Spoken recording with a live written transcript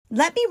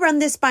Let me run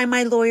this by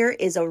my lawyer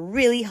is a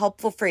really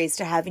helpful phrase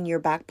to have in your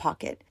back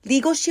pocket.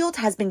 Legal Shield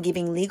has been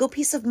giving legal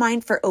peace of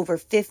mind for over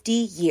 50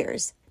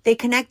 years. They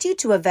connect you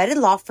to a vetted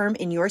law firm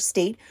in your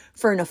state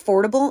for an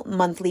affordable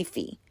monthly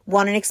fee.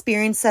 Want an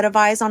experienced set of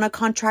eyes on a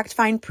contract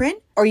fine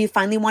print? Or you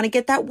finally want to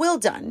get that will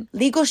done?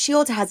 Legal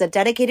Shield has a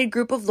dedicated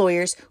group of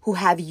lawyers who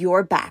have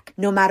your back,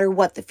 no matter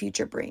what the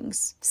future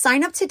brings.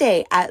 Sign up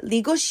today at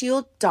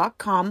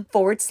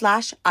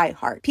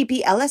LegalShield.com/iHeart.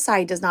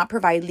 PPLSI does not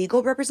provide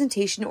legal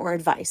representation or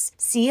advice.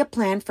 See a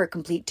plan for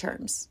complete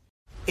terms.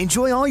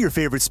 Enjoy all your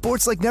favorite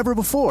sports like never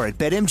before at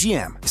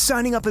BetMGM.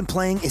 Signing up and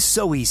playing is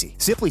so easy.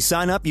 Simply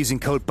sign up using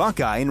code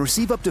Buckeye and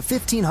receive up to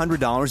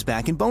 $1,500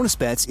 back in bonus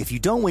bets if you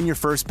don't win your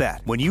first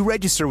bet. When you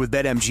register with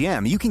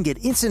BetMGM, you can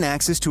get instant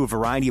access to a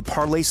variety of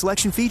parlay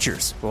selection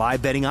features,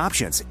 live betting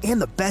options,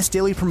 and the best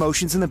daily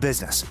promotions in the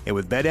business. And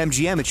with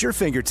BetMGM at your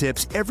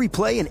fingertips, every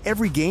play and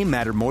every game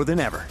matter more than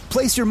ever.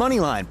 Place your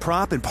moneyline,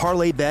 prop, and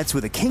parlay bets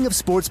with the king of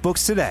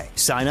sportsbooks today.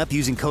 Sign up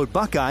using code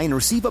Buckeye and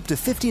receive up to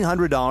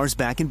 $1,500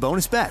 back in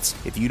bonus bets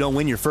if you don't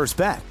win your first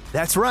bet.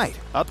 That's right,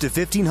 up to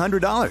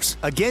 $1,500.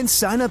 Again,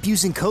 sign up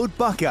using code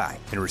Buckeye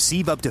and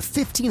receive up to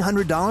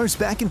 $1,500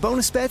 back in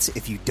bonus bets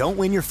if you don't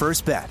win your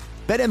first bet.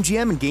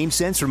 BetMGM and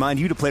GameSense remind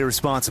you to play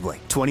responsibly.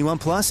 21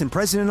 plus and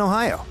present in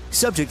Ohio.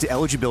 Subject to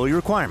eligibility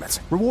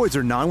requirements. Rewards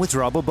are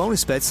non-withdrawable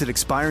bonus bets that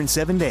expire in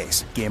 7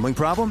 days. Gambling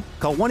problem?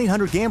 Call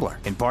 1-800-GAMBLER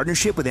in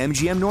partnership with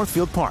MGM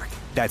Northfield Park.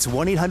 That's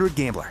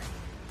 1-800-GAMBLER.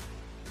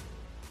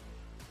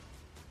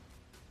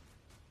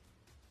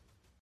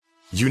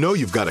 You know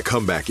you've got a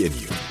comeback in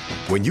you.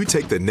 When you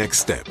take the next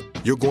step,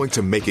 you're going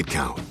to make it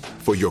count.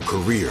 For your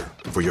career,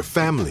 for your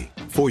family,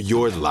 for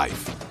your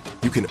life.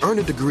 You can earn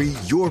a degree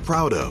you're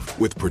proud of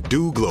with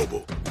Purdue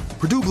Global.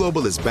 Purdue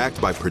Global is backed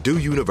by Purdue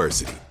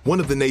University, one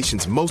of the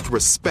nation's most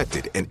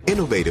respected and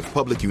innovative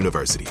public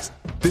universities.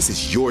 This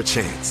is your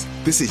chance.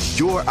 This is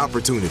your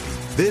opportunity.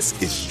 This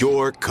is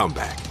your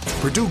comeback.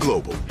 Purdue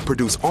Global,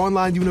 Purdue's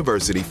online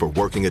university for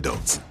working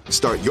adults.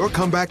 Start your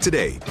comeback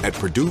today at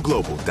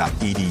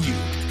purdueglobal.edu.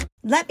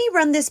 Let me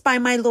run this by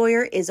my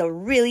lawyer is a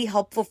really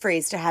helpful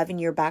phrase to have in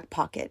your back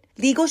pocket.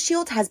 Legal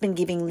Shield has been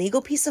giving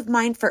legal peace of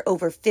mind for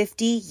over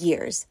 50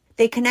 years.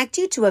 They connect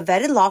you to a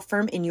vetted law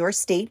firm in your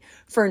state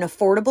for an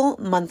affordable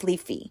monthly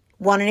fee.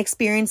 Want an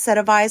experienced set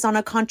of eyes on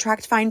a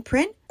contract fine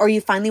print? Or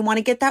you finally want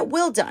to get that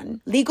will done?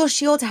 Legal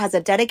Shield has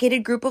a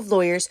dedicated group of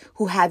lawyers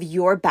who have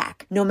your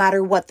back, no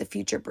matter what the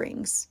future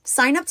brings.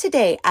 Sign up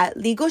today at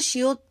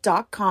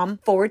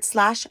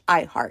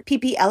LegalShield.com/iHeart.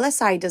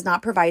 PPLSI does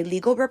not provide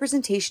legal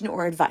representation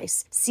or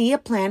advice. See a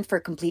plan for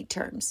complete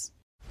terms.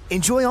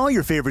 Enjoy all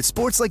your favorite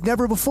sports like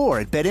never before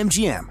at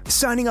BetMGM.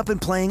 Signing up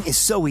and playing is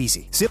so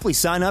easy. Simply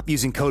sign up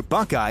using code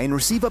Buckeye and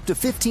receive up to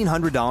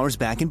 $1,500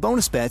 back in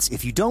bonus bets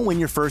if you don't win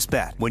your first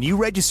bet. When you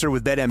register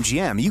with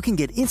BetMGM, you can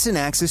get instant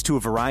access to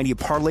a variety of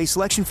parlay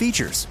selection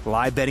features,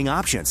 live betting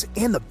options,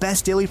 and the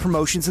best daily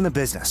promotions in the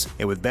business.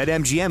 And with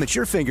BetMGM at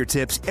your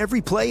fingertips, every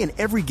play and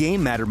every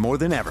game matter more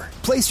than ever.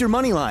 Place your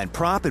moneyline,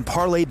 prop, and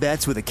parlay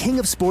bets with the king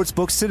of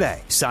sportsbooks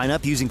today. Sign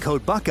up using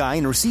code Buckeye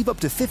and receive up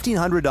to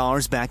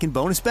 $1,500 back in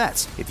bonus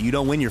bets if you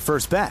don't win your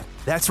first bet.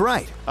 That's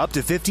right, up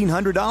to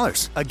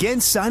 $1,500. Again,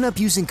 sign up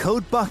using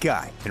code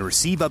Buckeye and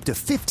receive up to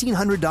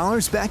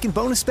 $1,500 back in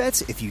bonus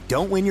bets if you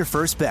don't win your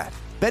first bet.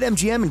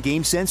 BetMGM and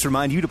GameSense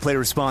remind you to play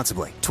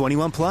responsibly.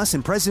 21 plus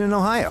and present in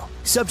Ohio.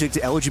 Subject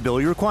to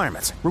eligibility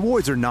requirements.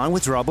 Rewards are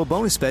non-withdrawable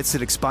bonus bets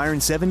that expire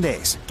in 7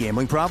 days.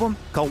 Gambling problem?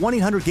 Call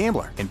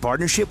 1-800-GAMBLER in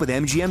partnership with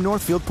MGM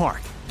Northfield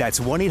Park. That's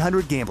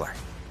 1-800-GAMBLER.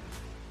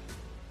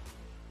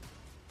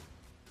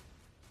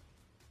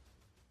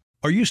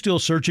 Are you still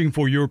searching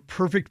for your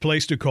perfect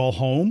place to call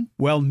home?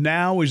 Well,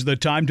 now is the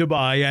time to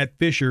buy at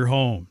Fisher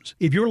Homes.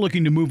 If you're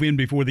looking to move in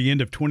before the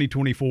end of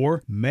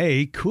 2024,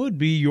 May could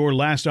be your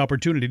last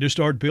opportunity to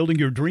start building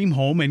your dream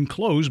home and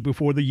close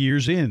before the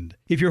year's end.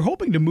 If you're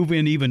hoping to move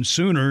in even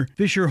sooner,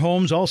 Fisher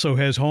Homes also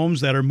has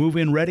homes that are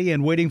move-in ready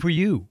and waiting for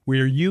you,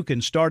 where you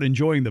can start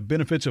enjoying the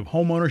benefits of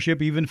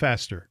homeownership even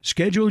faster.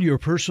 Schedule your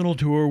personal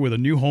tour with a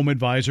new home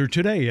advisor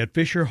today at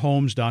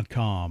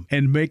FisherHomes.com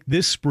and make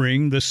this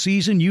spring the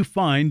season you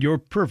find your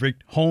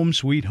perfect home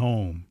sweet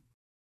home.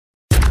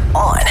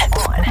 On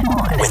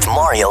with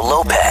Mario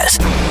Lopez.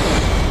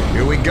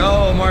 Here we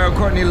go. Mario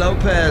Courtney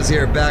Lopez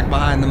here, back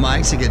behind the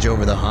mics to get you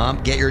over the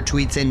hump. Get your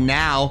tweets in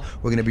now.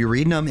 We're going to be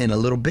reading them in a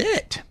little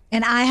bit.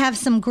 And I have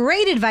some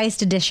great advice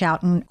to dish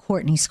out in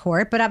Courtney's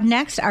court. But up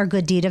next, our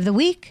good deed of the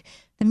week.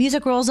 The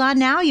music rolls on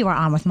now. You are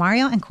on with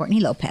Mario and Courtney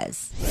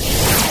Lopez.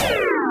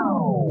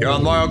 You're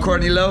on Mario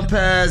Courtney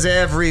Lopez.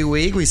 Every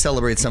week we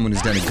celebrate someone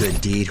who's done a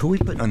good deed. Who are we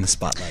putting on the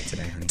spotlight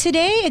today, honey?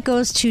 Today it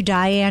goes to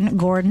Diane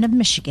Gordon of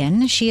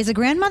Michigan. She is a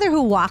grandmother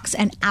who walks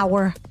an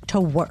hour to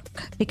work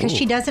because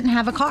she doesn't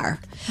have a car.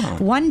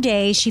 One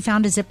day, she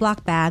found a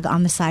Ziploc bag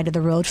on the side of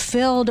the road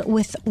filled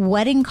with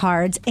wedding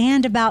cards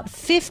and about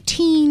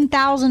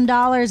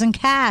 $15,000 in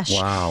cash.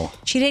 Wow.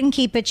 She didn't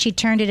keep it. She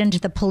turned it into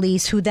the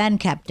police, who then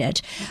kept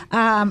it.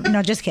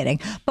 No, just kidding.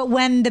 But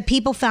when the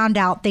people found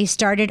out, they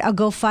started a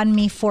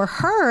GoFundMe for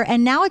her,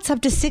 and now it's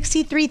up to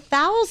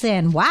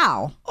 $63,000.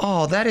 Wow.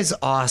 Oh, that is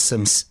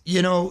awesome.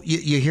 You know,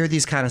 you hear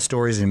these kind of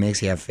stories and it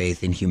makes you have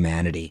faith in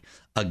humanity.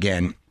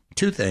 Again,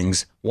 two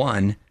things.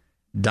 One,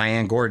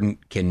 Diane Gordon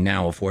can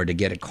now afford to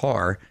get a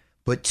car.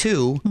 But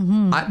two,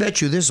 I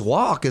bet you this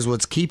walk is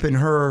what's keeping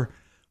her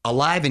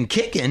alive and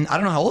kicking. I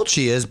don't know how old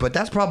she is, but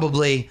that's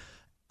probably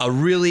a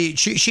really...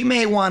 She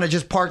may want to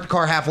just park the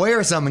car halfway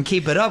or something and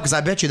keep it up, because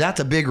I bet you that's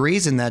a big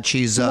reason that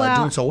she's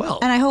doing so well.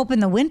 And I hope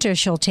in the winter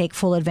she'll take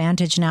full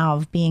advantage now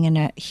of being in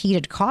a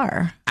heated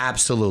car.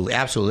 Absolutely.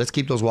 Absolutely. Let's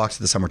keep those walks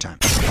to the summertime.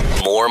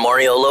 More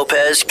Mario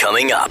Lopez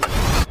coming up.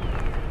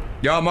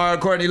 Y'all, Mario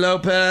Courtney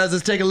Lopez.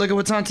 Let's take a look at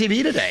what's on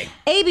TV today.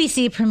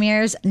 ABC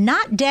premieres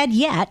Not Dead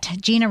Yet.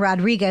 Gina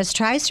Rodriguez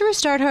tries to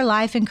restart her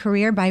life and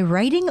career by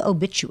writing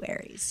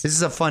obituaries. This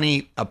is a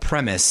funny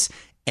premise,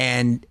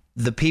 and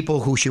the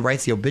people who she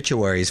writes the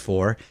obituaries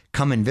for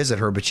come and visit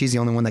her, but she's the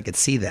only one that could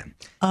see them.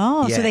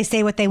 Oh, Yeah. so they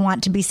say what they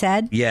want to be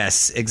said?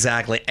 Yes,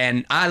 exactly.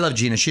 And I love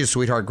Gina. She's a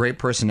sweetheart, great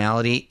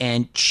personality,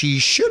 and she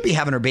should be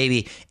having her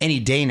baby any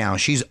day now.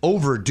 She's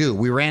overdue.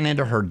 We ran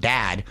into her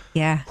dad,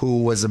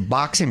 who was a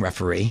boxing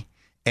referee,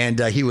 and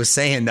he was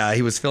saying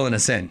he was filling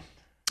us in.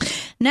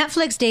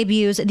 Netflix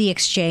debuts The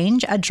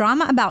Exchange, a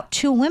drama about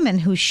two women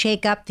who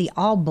shake up the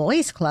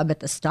all-boys club at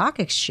the stock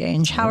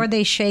exchange. How are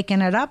they shaking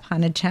it up,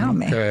 honey? Tell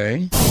me.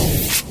 Okay.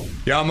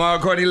 Y'all,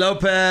 Mario Courtney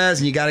Lopez,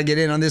 and you got to get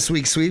in on this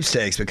week's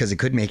sweepstakes because it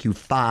could make you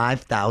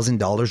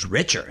 $5,000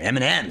 richer.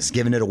 M&M's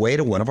giving it away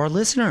to one of our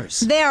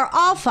listeners. They are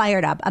all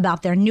fired up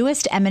about their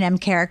newest M&M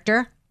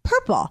character,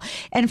 Purple.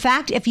 In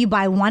fact, if you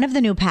buy one of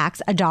the new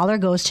packs, $1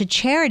 goes to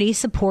charity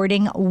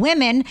supporting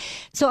women.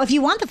 So if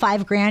you want the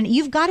 $5,000,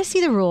 you've got to see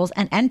the rules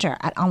and enter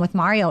at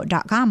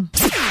onwithmario.com.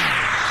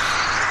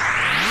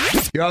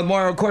 You're on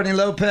Mario Courtney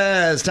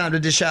Lopez. Time to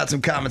dish out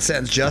some common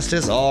sense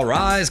justice. All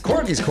rise.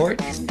 Courtney's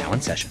Court is now in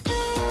session.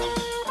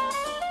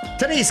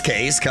 Today's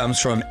case comes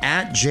from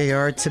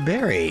 @JR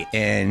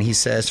and he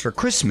says, for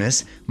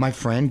Christmas, my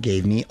friend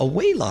gave me a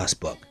weight loss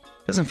book.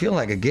 Doesn't feel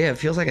like a gift,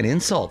 feels like an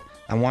insult.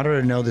 I want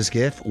her to know this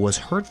gift was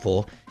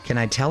hurtful. Can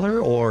I tell her,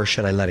 or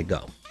should I let it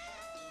go?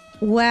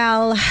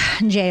 Well,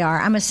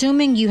 JR, I'm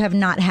assuming you have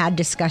not had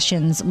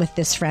discussions with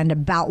this friend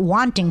about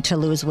wanting to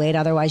lose weight.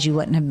 Otherwise, you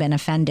wouldn't have been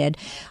offended,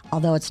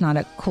 although it's not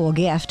a cool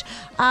gift.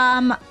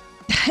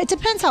 It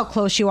depends how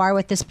close you are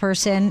with this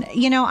person.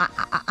 You know,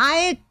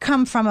 I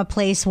come from a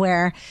place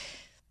where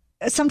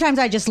sometimes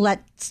I just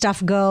let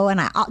stuff go and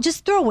I'll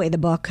just throw away the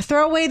book.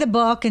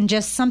 And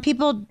just, some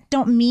people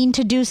don't mean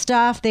to do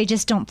stuff. They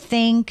just don't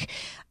think.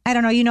 I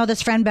don't know. You know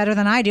this friend better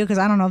than I do because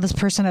I don't know this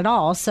person at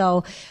all.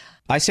 So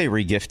I say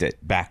regift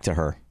it back to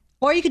her.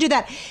 Or you could do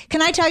that.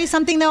 Can I tell you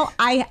something, though?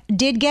 I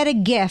did get a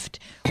gift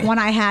when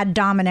I had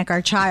Dominic,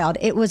 our child.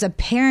 It was a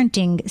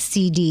parenting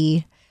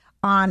CD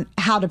on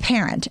how to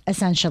parent,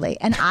 essentially.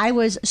 And I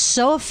was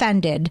so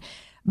offended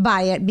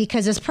by it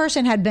because this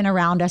person had been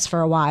around us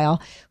for a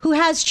while, who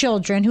has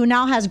children, who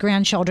now has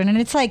grandchildren. And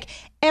it's like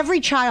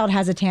every child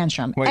has a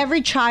tantrum. Wait,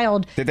 every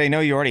child. Did they know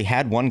you already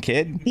had one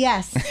kid?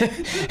 Yes.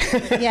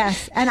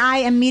 Yes. And I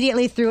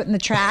immediately threw it in the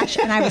trash.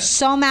 And I was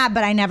so mad,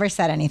 but I never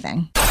said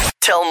anything.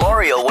 Tell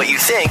Mario what you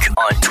think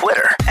on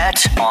Twitter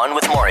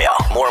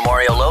 @OnWithMario. More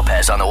Mario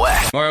Lopez on the way.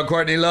 Mario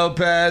Courtney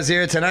Lopez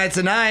here. Tonight's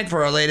the night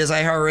for our latest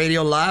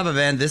iHeartRadio live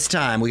event. This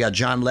time we got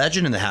John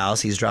Legend in the house.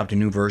 He's dropped a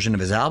new version of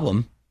his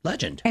album,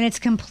 Legend. And it's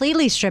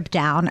completely stripped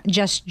down,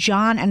 just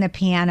John and the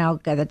piano.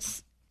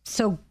 That's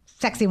so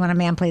sexy when a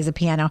man plays a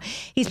piano.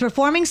 He's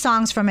performing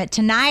songs from it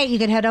tonight. You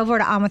can head over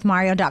to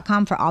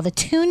onwithmario.com for all the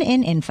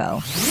tune-in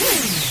info.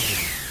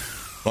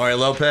 Mario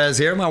Lopez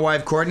here, my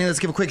wife Courtney. Let's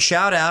give a quick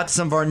shout out to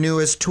some of our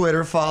newest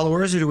Twitter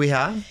followers. Who do we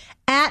have?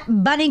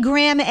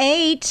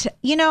 @BunnyGram8.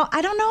 You know,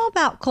 I don't know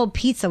about cold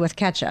pizza with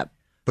ketchup.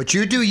 But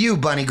you do you,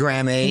 Bunny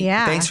Graham 8.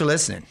 Yeah. Thanks for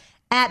listening.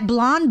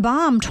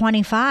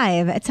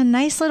 @BlondeBomb25. It's a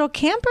nice little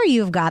camper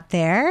you've got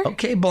there.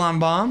 Okay, Blonde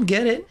Bomb,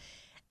 get it.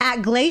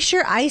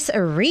 @Glacier Ice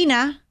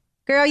Arena.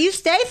 Girl, you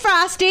stay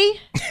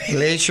frosty.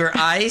 Glacier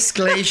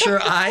Ice.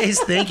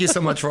 Thank you so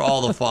much for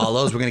all the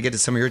follows. We're going to get to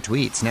some of your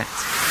tweets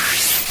next.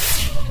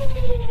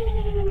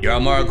 You're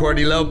on Mario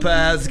Courtney Lopez.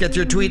 Let's get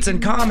your tweets and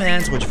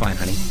comments. What'd you find,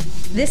 honey?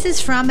 This is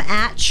from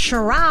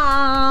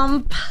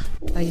 @Shramp.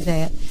 How you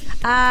say it?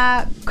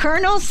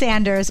 Colonel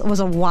Sanders was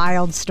a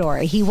wild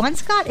story. He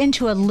once got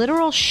into a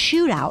literal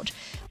shootout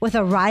with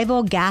a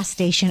rival gas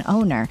station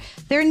owner.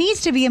 There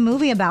needs to be a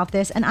movie about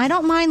this, and I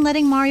don't mind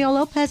letting Mario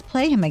Lopez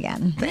play him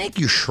again. Thank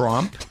you,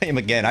 Shrump. Play him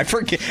again. I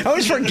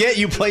always forget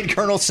you played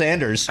Colonel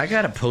Sanders. I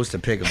got to post a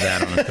pic of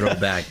that on a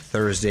Throwback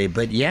Thursday.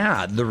 But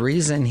yeah, the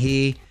reason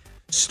he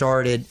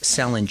started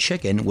selling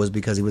chicken was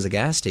because he was a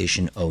gas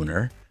station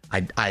owner.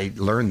 I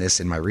learned this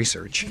in my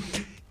research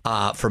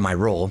for my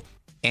role.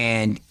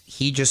 And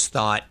he just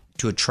thought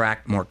to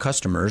attract more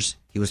customers,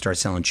 he would start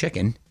selling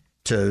chicken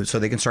so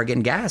they can start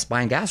getting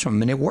buying gas from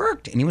him. And it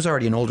worked. And he was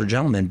already an older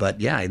gentleman.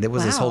 But yeah, there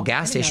was this whole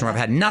gas station where I've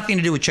had nothing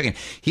to do with chicken.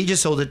 He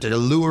just sold it to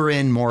lure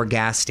in more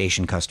gas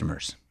station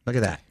customers. Look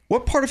at that.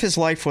 What part of his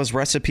life was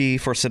Recipe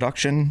for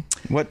Seduction?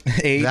 What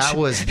age? That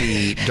was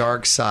the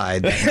dark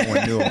side that no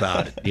one knew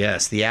about.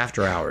 Yes, the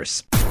after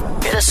hours.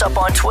 Hit us up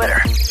on Twitter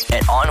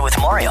at On With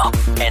Mario.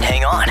 And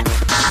hang on,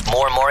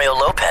 more Mario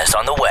Lopez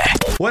on the way.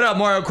 What up,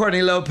 Mario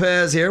Courtney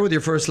Lopez here with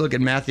your first look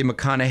at Matthew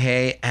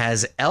McConaughey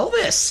as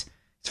Elvis.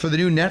 It's for the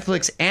new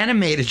Netflix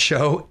animated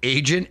show,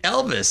 Agent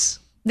Elvis.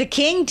 The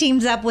king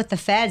teams up with the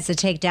feds to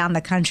take down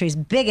the country's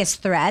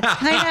biggest threat.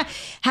 Kind of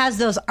has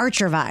those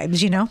Archer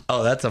vibes, you know?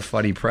 Oh, that's a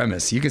funny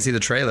premise. You can see the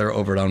trailer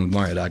over at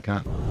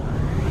OnWithMario.com.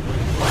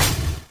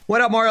 What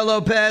up, Mario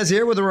Lopez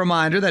here with a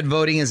reminder that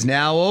voting is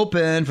now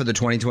open for the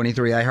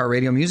 2023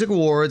 iHeartRadio Music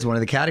Awards. One of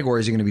the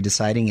categories you're going to be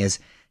deciding is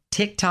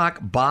TikTok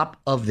Bop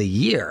of the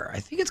Year. I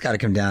think it's got to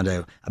come down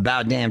to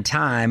About Damn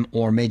Time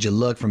or Made You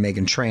Look from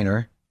Meghan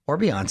Trainor or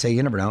Beyonce.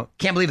 You never know.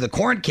 Can't believe the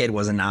Corn Kid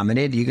wasn't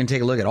nominated. You can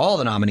take a look at all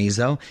the nominees,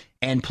 though,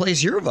 and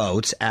place your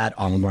votes at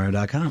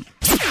OnWithMario.com.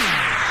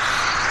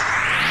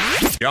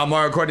 Y'all,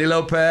 Mario Courtney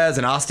Lopez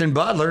and Austin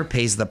Butler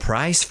pays the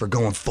price for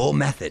going full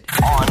method.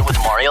 On with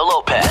Mario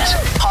Lopez,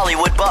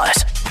 Hollywood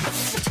Buzz.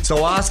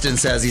 So Austin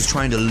says he's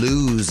trying to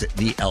lose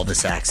the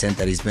Elvis accent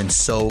that he's been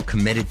so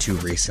committed to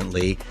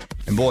recently.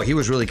 And boy, he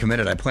was really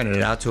committed. I pointed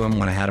it out to him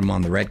when I had him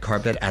on the red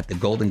carpet at the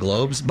Golden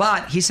Globes.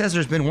 But he says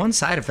there's been one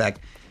side effect.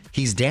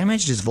 He's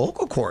damaged his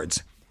vocal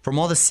cords from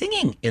all the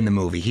singing in the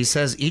movie. He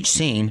says each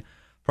scene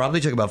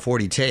probably took about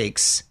 40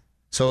 takes.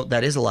 So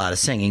that is a lot of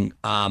singing.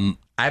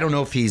 I don't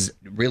know if he's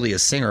really a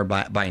singer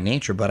by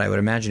nature, but I would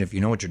imagine if you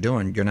know what you're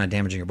doing, you're not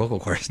damaging your vocal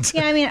cords.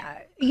 Yeah, I mean,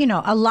 you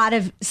know, a lot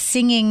of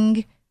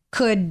singing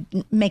could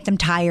make them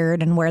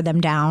tired and wear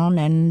them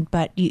down.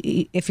 But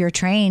if you're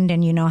trained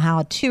and you know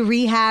how to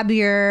rehab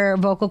your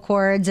vocal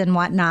cords and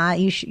whatnot,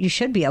 you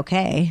should be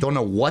okay. Don't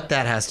know what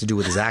that has to do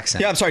with his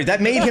accent. Yeah, I'm sorry.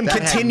 That made him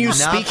continue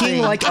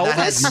speaking like Elvis? That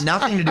has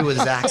nothing to do with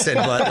his accent,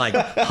 but like,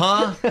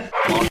 huh?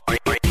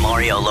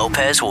 Mario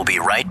Lopez will be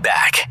right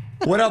back.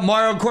 What up,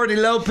 Mario Courtney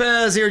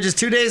Lopez here, just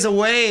 2 days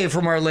away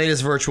from our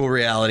latest virtual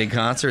reality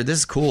concert. This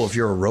is cool if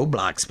you're a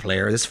Roblox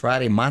player. This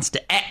Friday, Monster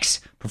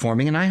X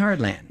performing in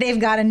iHeartland. They've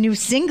got a new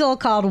single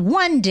called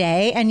One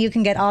Day, and you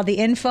can get all the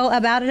info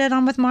about it at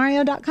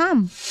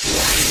OnWithMario.com.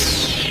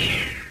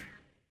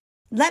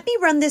 Let me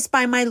run this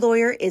by my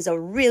lawyer is a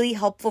really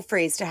helpful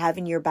phrase to have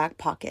in your back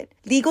pocket.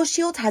 Legal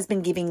Shield has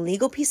been giving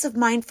legal peace of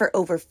mind for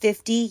over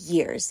 50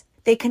 years.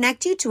 They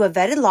connect you to a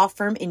vetted law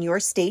firm in your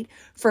state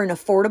for an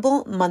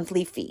affordable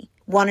monthly fee.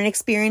 Want an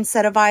experienced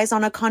set of eyes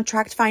on a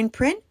contract fine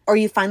print? Or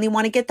you finally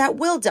want to get that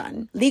will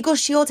done? Legal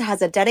Shield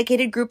has a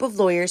dedicated group of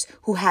lawyers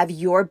who have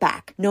your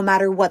back, no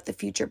matter what the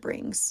future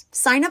brings.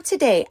 Sign up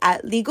today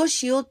at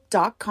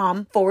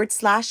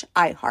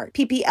LegalShield.com/iHeart.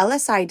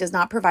 PPLSI does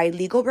not provide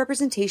legal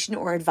representation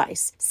or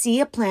advice. See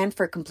a plan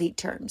for complete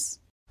terms.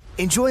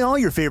 Enjoy all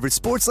your favorite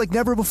sports like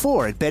never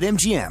before at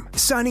BetMGM.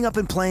 Signing up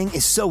and playing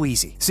is so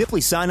easy.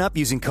 Simply sign up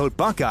using code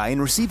Buckeye and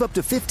receive up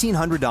to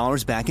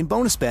 $1,500 back in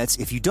bonus bets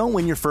if you don't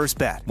win your first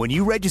bet. When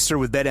you register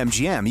with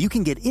BetMGM, you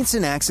can get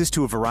instant access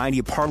to a variety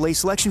of parlay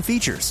selection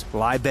features,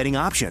 live betting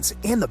options,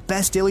 and the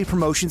best daily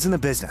promotions in the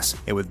business.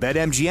 And with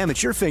BetMGM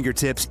at your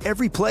fingertips,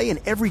 every play and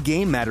every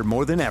game matter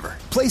more than ever.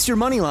 Place your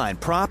moneyline,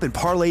 prop, and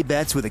parlay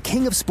bets with the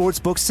king of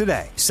sportsbooks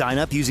today. Sign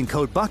up using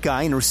code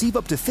Buckeye and receive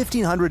up to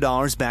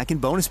 $1,500 back in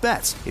bonus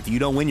bets if you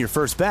don't win your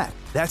first bet.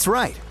 That's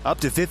right, up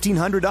to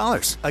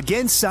 $1,500.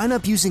 Again, sign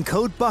up using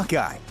code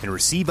Buckeye and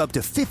receive up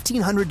to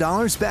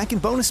 $1,500 back in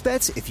bonus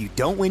bets if you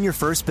don't win your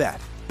first bet.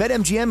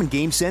 BetMGM and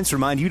GameSense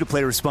remind you to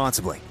play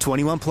responsibly.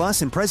 21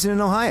 plus and present in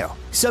Ohio.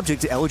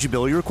 Subject to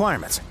eligibility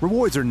requirements.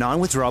 Rewards are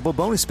non-withdrawable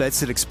bonus bets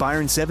that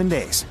expire in 7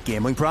 days.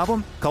 Gambling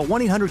problem? Call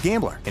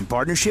 1-800-GAMBLER in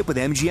partnership with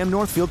MGM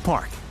Northfield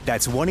Park.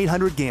 That's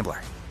 1-800-GAMBLER.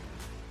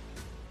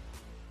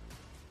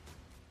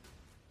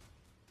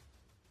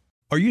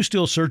 Are you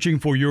still searching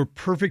for your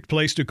perfect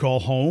place to call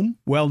home?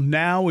 Well,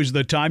 now is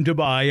the time to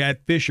buy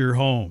at Fisher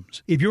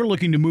Homes. If you're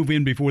looking to move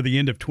in before the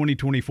end of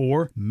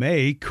 2024,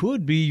 May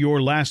could be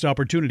your last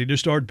opportunity to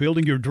start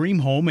building your dream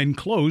home and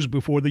close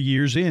before the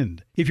year's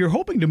end. If you're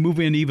hoping to move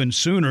in even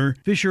sooner,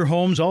 Fisher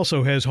Homes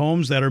also has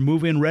homes that are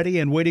move-in ready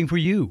and waiting for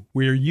you,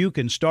 where you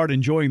can start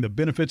enjoying the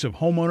benefits of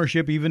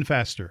homeownership even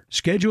faster.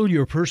 Schedule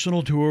your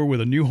personal tour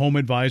with a new home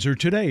advisor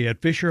today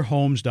at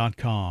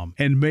FisherHomes.com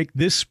and make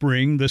this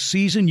spring the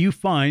season you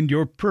find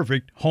your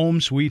perfect home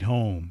sweet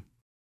home.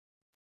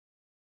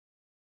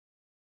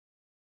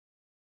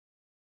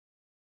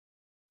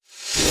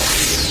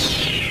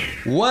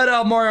 What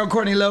up, Mario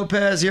Courtney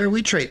Lopez here.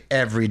 We treat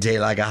every day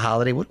like a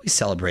holiday. What are we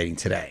celebrating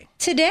today?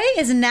 Today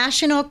is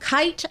National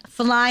Kite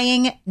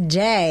Flying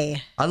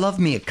Day. I love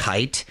me a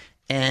kite,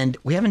 and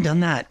we haven't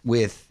done that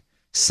with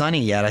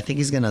Sonny yet. I think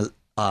he's going to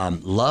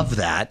love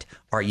that,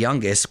 our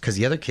youngest, because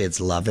the other kids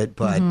love it,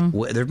 but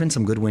there have been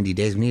some good windy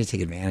days. We need to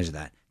take advantage of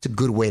that. It's a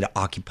good way to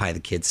occupy the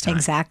kids' time.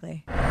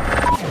 Exactly.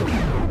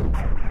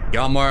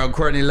 Y'all, Mario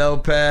Courtney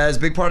Lopez.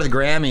 Big part of the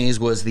Grammys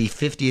was the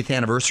 50th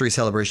anniversary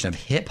celebration of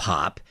hip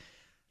hop.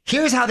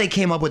 Here's how they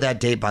came up with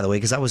that date, by the way,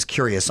 because I was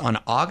curious. On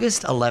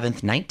August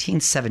 11th,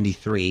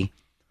 1973,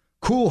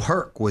 Kool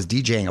Herc was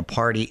DJing a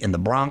party in the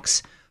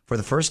Bronx. For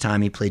the first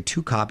time, he played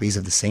 2 copies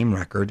of the same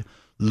record,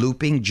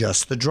 looping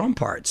just the drum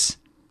parts.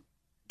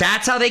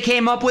 That's how they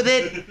came up with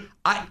it.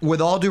 With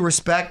all due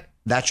respect,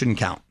 that shouldn't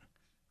count.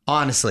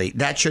 Honestly,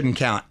 that shouldn't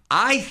count.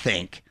 I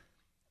think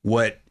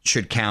what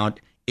should count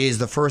is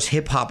the first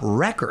hip hop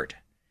record.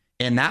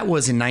 And that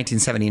was in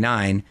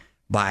 1979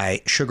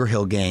 by Sugar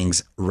Hill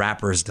Gang's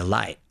Rapper's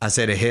Delight. I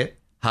said a hit,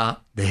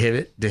 the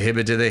hip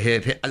to the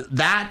hip.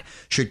 That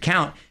should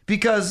count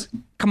because,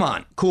 come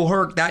on, Kool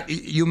Herc, that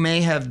you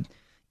may have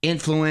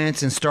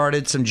influenced and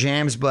started some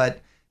jams, but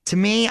to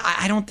me,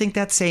 I don't think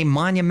that's a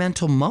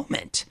monumental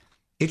moment.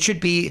 It should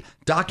be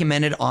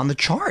documented on the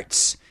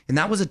charts. And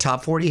that was a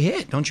top 40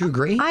 hit. Don't you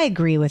agree? I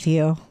agree with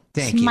you.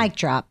 Thank you. Mic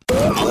drop.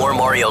 More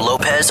Mario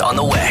Lopez on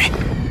the way.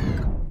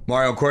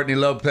 Mario Courtney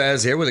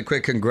Lopez here with a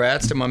quick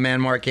congrats to my man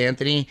Mark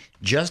Anthony.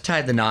 Just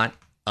tied the knot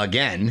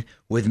again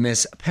with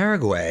Miss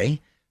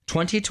Paraguay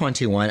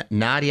 2021,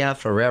 Nadia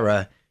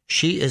Ferreira.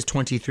 She is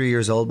 23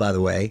 years old, by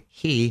the way.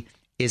 He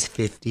is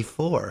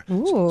 54.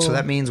 Ooh. So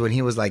that means when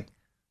he was like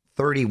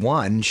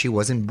 31, she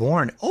wasn't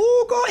born.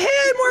 Oh, go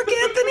ahead, Mark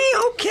Anthony.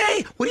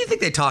 Okay. What do you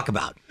think they talk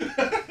about?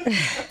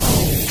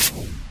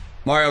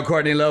 Mario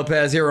Courtney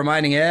Lopez here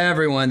reminding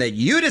everyone that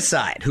you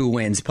decide who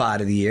wins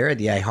Pod of the Year at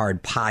the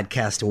iHeart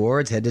Podcast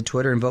Awards. Head to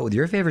Twitter and vote with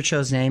your favorite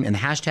show's name and the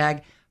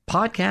hashtag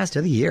Podcast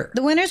of the Year.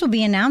 The winners will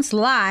be announced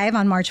live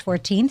on March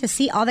 14th. To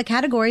see all the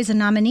categories and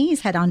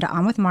nominees, head on to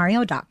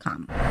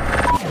onwithmario.com.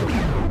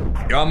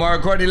 Y'all,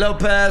 Mario Courtney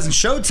Lopez, and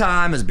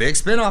Showtime has big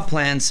spinoff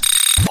plans.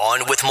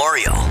 On with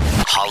Mario,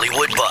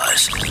 Hollywood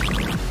Buzz.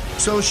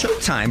 So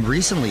Showtime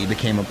recently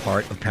became a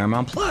part of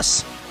Paramount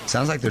Plus.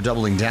 Sounds like they're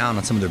doubling down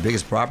on some of their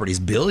biggest properties.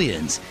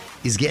 Billions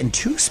is getting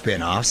 2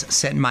 spinoffs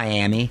set in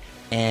Miami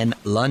and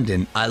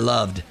London. I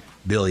loved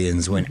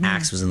Billions when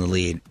Axe was in the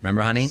lead.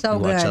 Remember, honey? So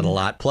we watched good. that a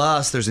lot.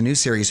 Plus, there's a new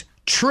series,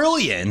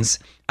 Trillions,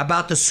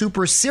 about the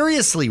super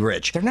seriously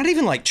rich. They're not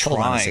even like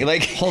trying.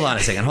 Hold on a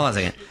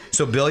second.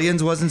 So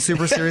Billions wasn't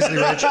super seriously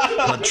rich,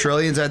 but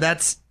Trillions are.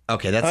 That's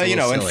okay. That's a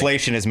little silly.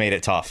 Inflation has made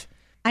it tough.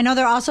 I know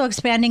they're also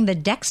expanding the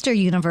Dexter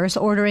universe,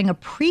 ordering a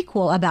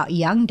prequel about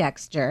young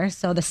Dexter,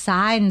 so the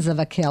signs of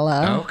a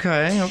killer.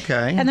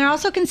 Okay. And they're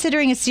also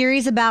considering a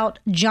series about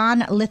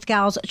John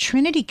Lithgow's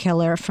Trinity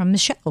Killer from the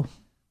show.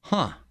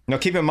 Huh. Now,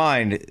 keep in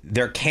mind,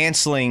 they're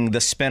canceling the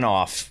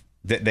spinoff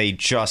that they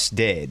just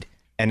did,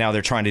 and now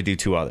they're trying to do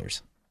 2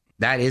 others.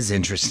 That is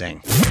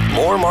interesting.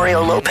 More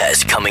Mario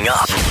Lopez coming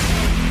up.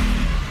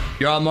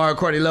 You're on Mario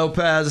Courtney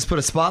Lopez. Let's put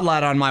a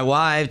spotlight on my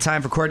wife.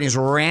 Time for Courtney's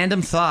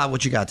random thought.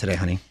 What you got today,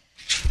 honey?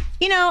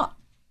 You know,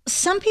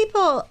 some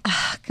people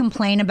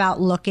complain about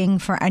looking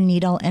for a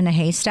needle in a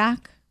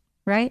haystack,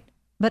 right?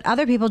 But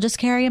other people just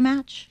carry a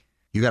match.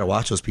 You got to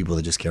watch those people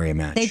that just carry a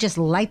match. They just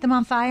light them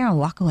on fire and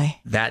walk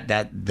away.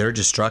 That they're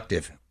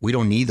destructive. We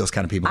don't need those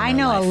kind of people in I our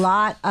know life. a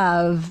lot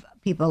of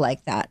people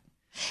like that.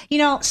 You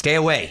know, Stay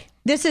away.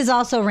 this is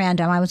also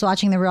random. I was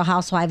watching The Real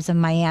Housewives of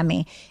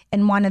Miami,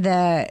 and one of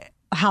the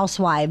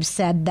housewives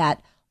said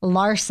that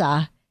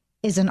Larsa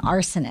is an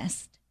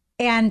arsonist.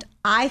 And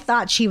I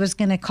thought she was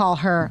going to call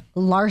her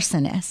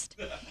larcenist,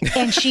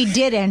 and she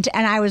didn't.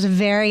 And I was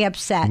very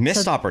upset.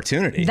 Missed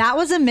opportunity. That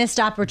was a missed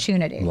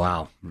opportunity.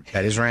 Wow.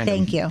 That is random.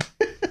 Thank you.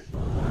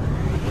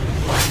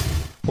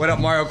 What up,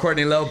 Mario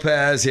Courtney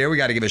Lopez here. We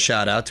got to give a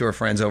shout out to our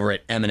friends over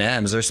at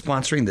M&M's. They're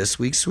sponsoring this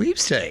week's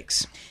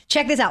sweepstakes.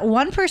 Check this out.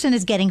 One person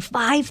is getting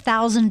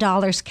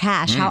 $5,000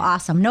 cash. How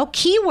awesome. No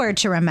keyword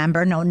to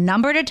remember, no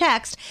number to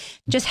text.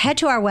 Just head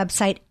to our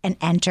website and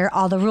enter.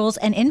 All the rules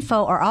and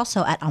info are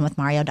also at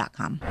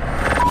onwithmario.com.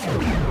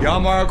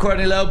 Y'all, Mario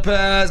Courtney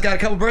Lopez. Got a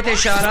couple birthday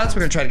shout outs. We're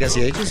going to try to guess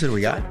the ages. Who do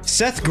we got?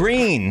 Seth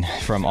Green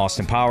from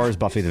Austin Powers,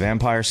 Buffy the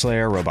Vampire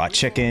Slayer, Robot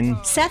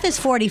Chicken. Seth is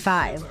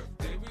 45.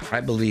 I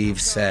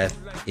believe Seth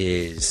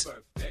is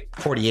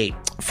 48.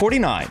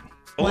 49.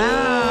 Wow.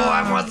 Oh,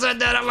 I almost said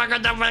that. Oh my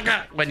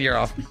God. 1 year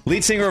off.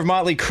 Lead singer of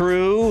Motley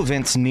Crue,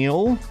 Vince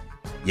Neil.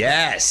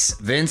 Yes.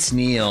 Vince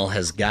Neil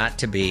has got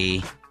to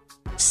be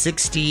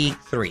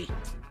 63.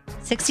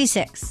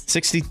 66.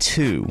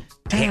 62.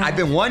 Hey, I've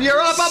been 1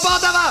 year off on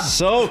both of them.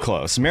 So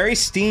close. Mary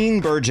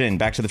Steenburgen,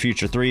 Back to the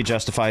Future 3,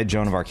 Justified,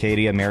 Joan of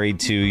Arcadia, married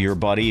to your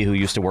buddy who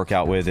used to work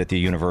out with at the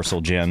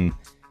Universal Gym,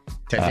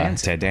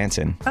 Ted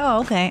Danson.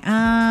 Oh, okay.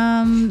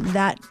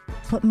 That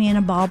put me in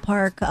a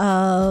ballpark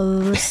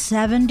of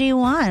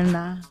 71.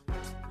 I'm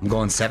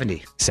going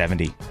 70.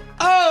 70.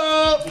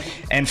 Oh!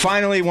 And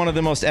finally, one of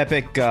the most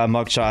epic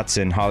mugshots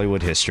in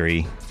Hollywood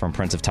history, from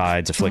Prince of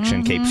Tides,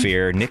 Affliction, Cape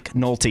Fear, Nick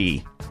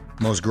Nolte.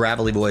 Most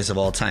gravelly voice of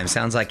all time.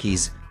 Sounds like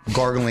he's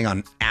gargling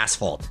on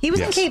asphalt. He was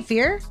in Cape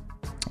Fear?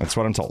 That's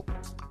what I'm told.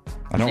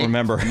 I don't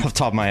remember off the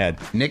top of my head.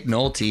 Nick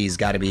Nolte's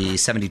got to be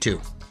 72.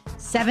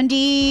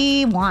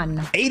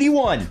 71.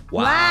 81.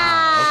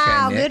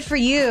 Wow. Okay, Nick. Good for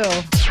you.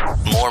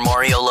 More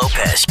Mario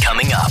Lopez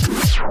coming up.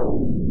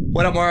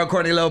 What up, Mario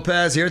Courtney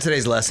Lopez here.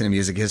 Today's lesson in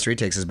music history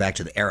takes us back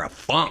to the era of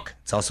funk.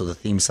 It's also the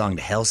theme song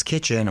to Hell's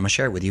Kitchen. I'm going to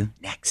share it with you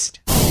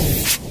next.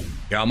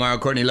 Here, I'm Mario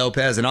Courtney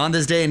Lopez, and on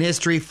this day in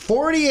history,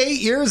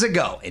 48 years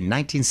ago, in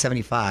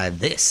 1975,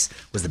 this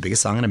was the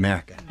biggest song in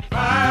America.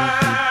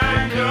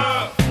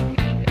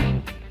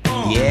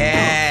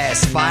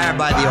 Yes, Fire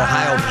by the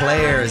Ohio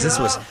Players. This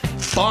was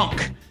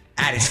funk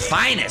at its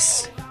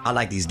finest. I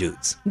like these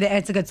dudes.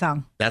 It's a good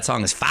song. That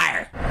song is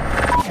fire.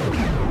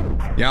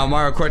 Yeah, I'm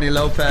Mario Courtney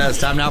Lopez.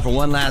 Time now for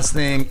one last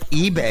thing.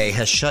 eBay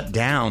has shut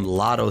down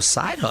Lotto's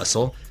side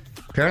hustle.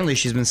 Apparently,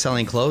 she's been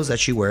selling clothes that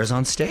she wears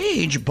on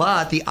stage,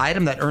 but the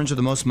item that earns her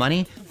the most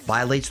money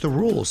violates the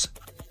rules.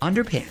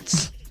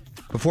 Underpants.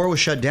 Before it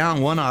was shut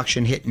down, one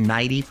auction hit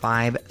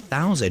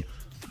 $95,000.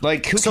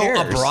 Like, who cares?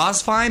 So a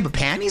bra's fine, but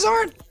panties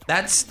aren't?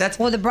 That's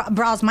Well, the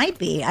bras might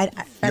be.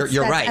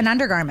 You're right. An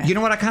undergarment. You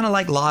know what? I kind of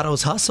like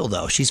Lotto's hustle,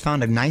 though. She's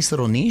found a nice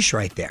little niche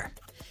right there.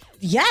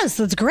 Yes,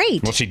 that's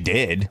great. Well, she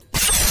did.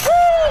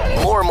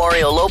 More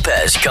Mario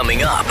Lopez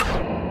coming up.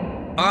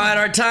 All right,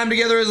 our time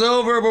together is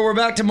over, but we're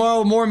back tomorrow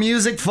with more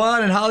music,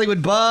 fun, and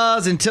Hollywood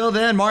buzz. Until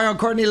then, Mario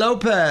Courtney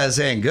Lopez,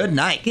 and good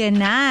night. Good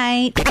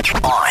night.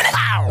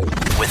 On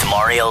with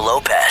Mario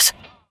Lopez.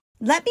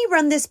 Let me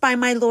run this by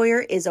my lawyer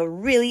is a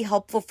really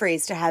helpful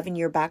phrase to have in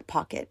your back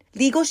pocket.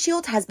 Legal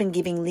Shield has been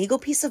giving legal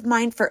peace of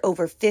mind for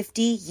over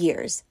 50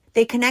 years.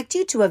 They connect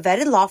you to a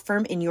vetted law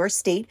firm in your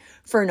state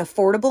for an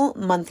affordable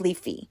monthly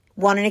fee.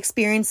 Want an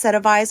experienced set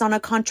of eyes on a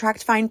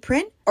contract fine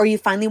print? Or you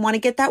finally want to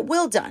get that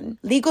will done?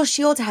 Legal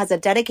Shield has a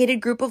dedicated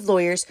group of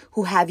lawyers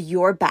who have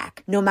your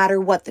back, no matter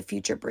what the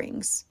future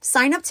brings.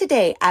 Sign up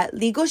today at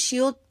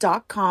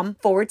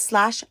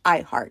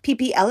LegalShield.com/iHeart.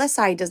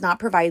 PPLSI does not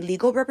provide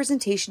legal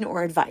representation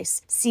or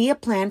advice. See a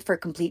plan for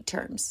complete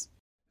terms.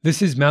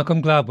 This is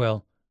Malcolm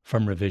Gladwell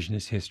from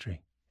Revisionist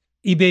History.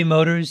 eBay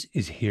Motors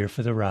is here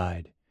for the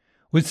ride.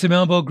 With some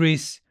elbow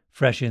grease,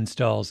 fresh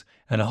installs,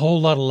 and a whole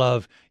lot of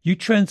love, you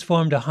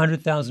transformed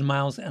 100,000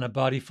 miles and a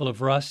body full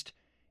of rust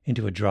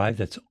into a drive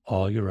that's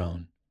all your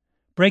own.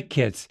 Brake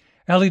kits,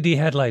 LED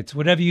headlights,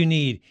 whatever you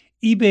need,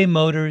 eBay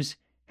Motors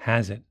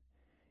has it.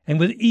 And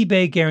with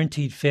eBay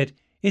Guaranteed Fit,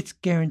 it's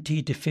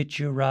guaranteed to fit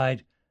your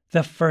ride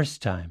the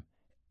first time,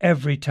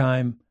 every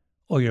time,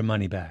 or your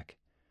money back.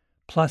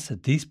 Plus,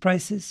 at these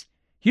prices,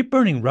 you're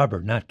burning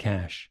rubber, not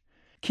cash.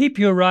 Keep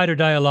your ride or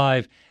die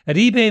alive at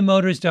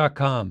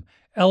ebaymotors.com.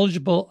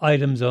 Eligible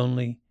items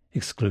only.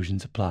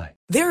 Exclusions apply.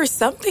 There are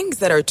some things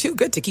that are too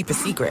good to keep a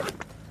secret.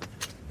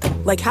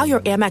 Like how your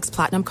Amex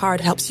Platinum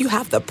card helps you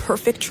have the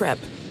perfect trip.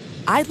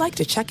 I'd like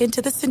to check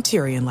into the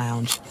Centurion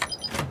Lounge.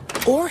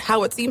 Or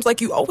how it seems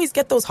like you always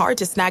get those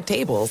hard-to-snag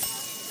tables.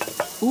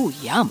 Ooh,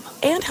 yum.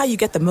 And how you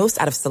get the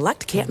most out of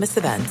select can't-miss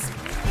events.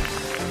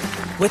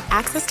 With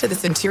access to the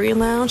Centurion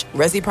Lounge,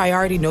 Resi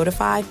Priority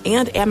Notified,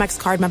 and Amex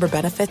card member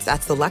benefits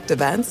at select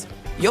events,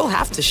 you'll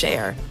have to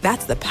share.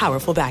 That's the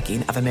powerful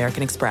backing of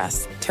American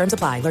Express. Terms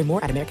apply. Learn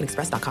more at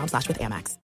americanexpress.com/withAmex.